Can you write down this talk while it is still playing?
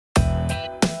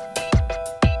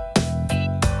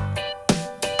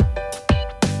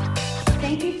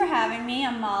having me.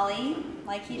 I'm Molly,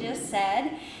 like he just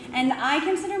said, and I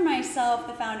consider myself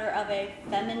the founder of a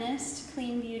feminist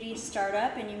clean beauty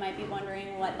startup, and you might be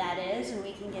wondering what that is, and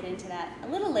we can get into that a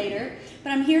little later,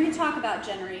 but I'm here to talk about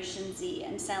Generation Z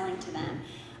and selling to them.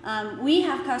 We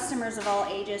have customers of all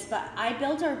ages, but I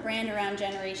built our brand around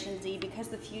Generation Z because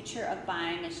the future of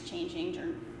buying is changing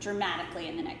dramatically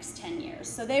in the next 10 years.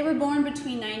 So they were born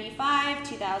between 95,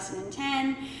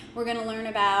 2010. We're going to learn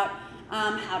about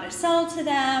how to sell to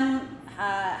them,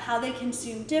 how they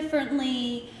consume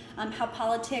differently, how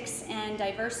politics and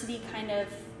diversity kind of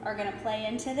are going to play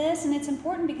into this. And it's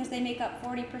important because they make up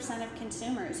 40% of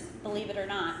consumers, believe it or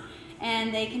not,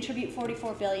 and they contribute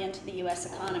 $44 billion to the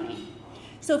US economy.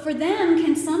 So for them,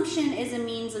 consumption is a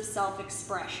means of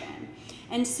self-expression.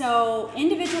 And so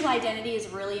individual identity is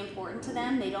really important to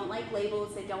them. They don't like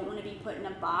labels. They don't want to be put in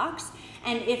a box.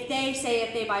 And if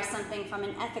they buy something from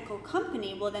an ethical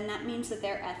company, well, then that means that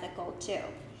they're ethical too.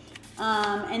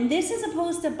 And this is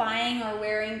opposed to buying or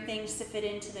wearing things to fit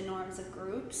into the norms of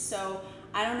groups. So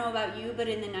I don't know about you, but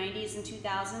in the 90s and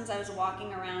 2000s, I was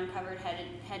walking around covered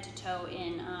head to toe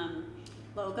in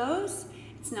logos.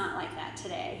 It's not like that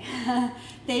today.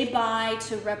 They buy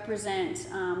to represent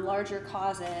larger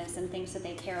causes and things that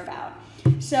they care about.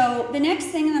 So the next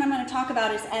thing that I'm going to talk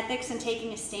about is ethics and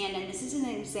taking a stand. And this is an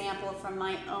example from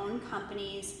my own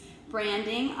company's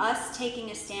branding, us taking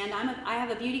a stand. I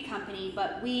have a beauty company,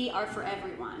 but we are for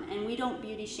everyone. And we don't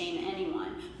beauty shame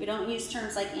anyone. We don't use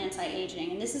terms like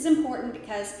anti-aging. And this is important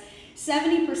because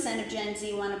 70% of Gen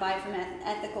Z want to buy from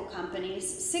ethical companies.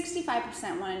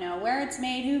 65% want to know where it's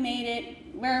made, who made it,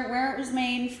 where it was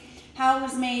made, how it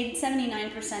was made.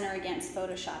 79% are against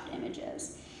photoshopped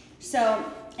images. So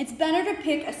it's better to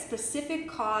pick a specific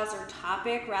cause or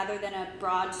topic rather than a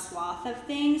broad swath of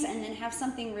things and then have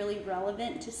something really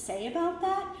relevant to say about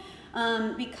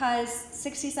that. Because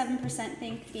 67%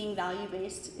 think being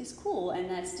value-based is cool, and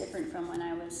that's different from when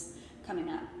I was coming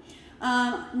up.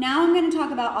 Now I'm going to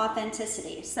talk about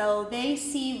authenticity. So they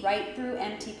see right through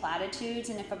empty platitudes,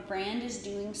 and if a brand is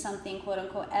doing something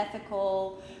quote-unquote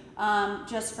ethical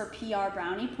just for PR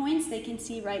brownie points, they can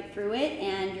see right through it,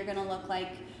 and you're going to look like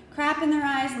crap in their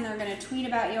eyes, and they're going to tweet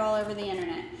about you all over the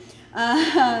internet.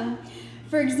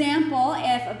 For example,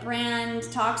 if a brand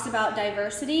talks about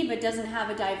diversity but doesn't have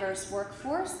a diverse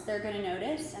workforce, they're going to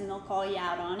notice and they'll call you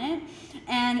out on it.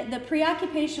 And the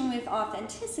preoccupation with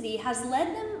authenticity has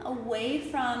led them away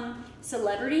from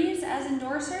celebrities as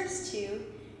endorsers to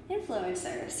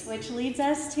influencers, which leads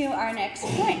us to our next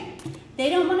point. They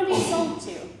don't want to be sold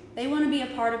to. They want to be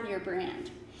a part of your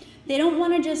brand. They don't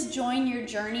want to just join your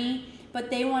journey, but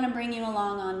they want to bring you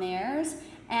along on theirs.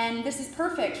 And this is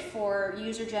perfect for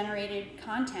user-generated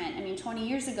content. I mean, 20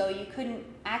 years ago, you couldn't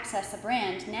access a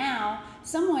brand. Now,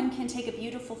 someone can take a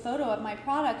beautiful photo of my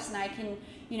products and I can,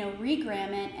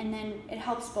 regram it, and then it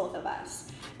helps both of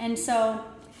us. And so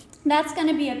that's going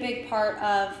to be a big part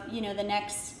of, the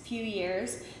next few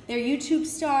years. They're YouTube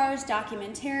stars,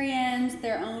 documentarians,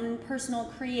 their own personal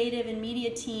creative and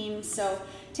media teams. So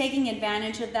taking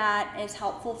advantage of that is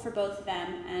helpful for both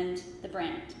them and the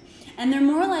brand. And they're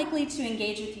more likely to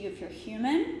engage with you if you're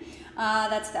human.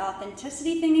 That's the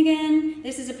authenticity thing again.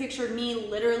 This is a picture of me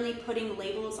literally putting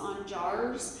labels on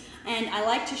jars. And I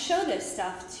like to show this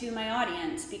stuff to my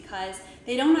audience because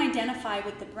they don't identify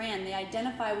with the brand. They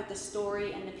identify with the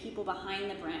story and the people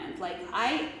behind the brand. Like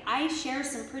I share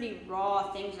some pretty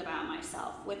raw things about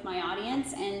myself with my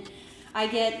audience, and I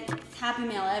get happy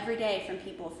mail every day from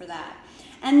people for that.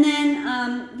 And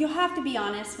then you'll have to be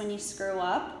honest when you screw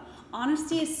up.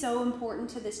 Honesty is so important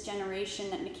to this generation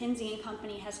that McKinsey &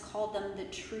 Company has called them the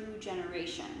true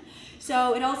generation.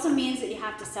 So it also means that you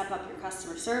have to step up your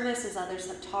customer service, as others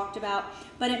have talked about,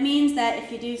 but it means that if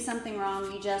you do something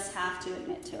wrong, you just have to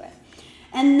admit to it.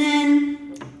 And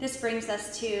then this brings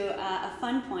us to a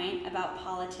fun point about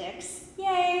politics,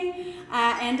 yay,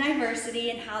 and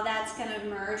diversity and how that's going to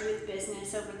merge with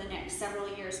business over the next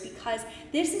several years, because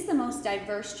this is the most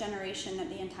diverse generation that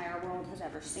the entire world has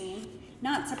ever seen,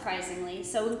 not surprisingly.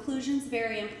 So inclusion is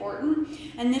very important,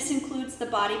 and this includes the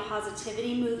body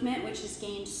positivity movement, which has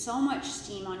gained so much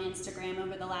steam on Instagram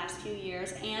over the last few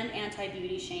years, and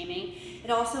anti-beauty shaming.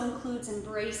 It also includes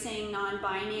embracing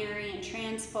non-binary and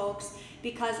trans folks,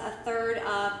 because a third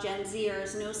of Gen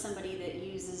Zers know somebody that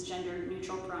uses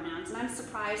gender-neutral pronouns, and I'm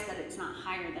surprised that it's not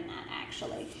higher than that,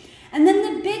 actually. And then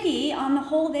the biggie, on the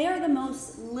whole, they are the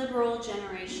most liberal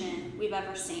generation we've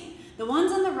ever seen. The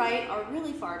ones on the right are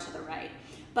really far to the right,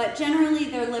 but generally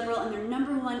they're liberal, and their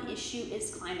number one issue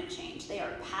is climate change. They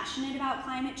are passionate about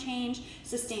climate change.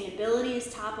 Sustainability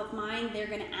is top of mind. They're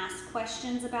going to ask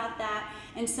questions about that,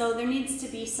 and so there needs to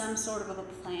be some sort of a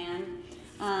plan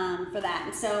for that.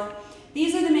 And so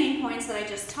these are the main points that I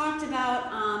just talked about.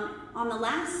 On the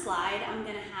last slide, I'm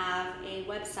going to have a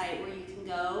website where you can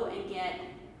go and get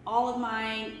all of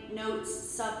my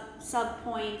notes, sub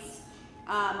points,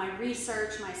 my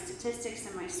research, my statistics,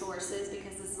 and my sources,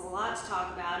 because this is a lot to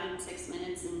talk about in 6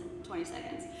 minutes and 20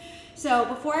 seconds. So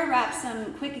before I wrap,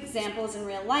 some quick examples in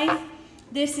real life.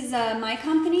 This is my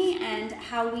company and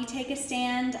how we take a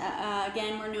stand.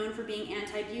 Again, we're known for being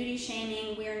anti-beauty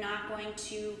shaming. We are not going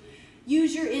to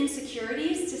use your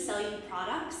insecurities to sell you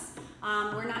products.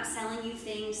 We're not selling you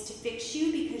things to fix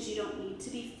you because you don't need to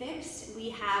be fixed.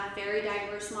 We have very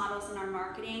diverse models in our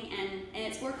marketing, and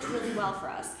it's worked really well for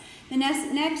us. The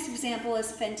next example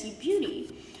is Fenty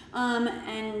Beauty.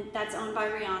 And that's owned by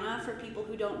Rihanna, for people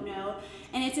who don't know.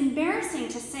 And it's embarrassing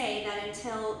to say that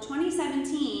until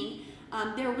 2017,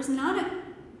 there was not a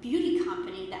beauty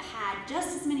company that had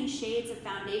just as many shades of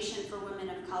foundation for women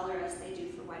of color as they do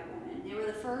for white women. They were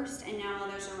the first, and now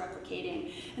others are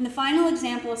replicating. And the final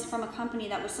example is from a company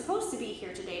that was supposed to be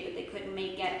here today, but they couldn't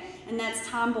make it, and that's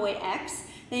Tomboy X.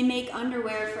 They make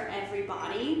underwear for every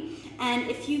body, and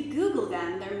if you Google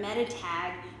them, their meta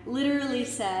tag literally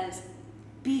says,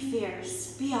 "Be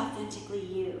fierce, be authentically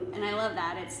you." And I love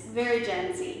that. It's very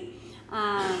Gen Z.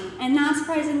 And not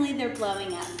surprisingly, they're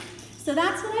blowing up. So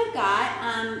that's what I've got.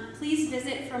 Please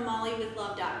visit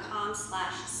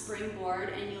frommollywithlove.com/springboard,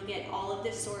 and you'll get all of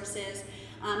the sources.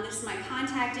 This is my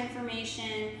contact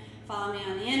information. Follow me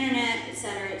on the internet,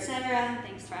 etc., etc.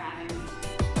 Thanks for having me.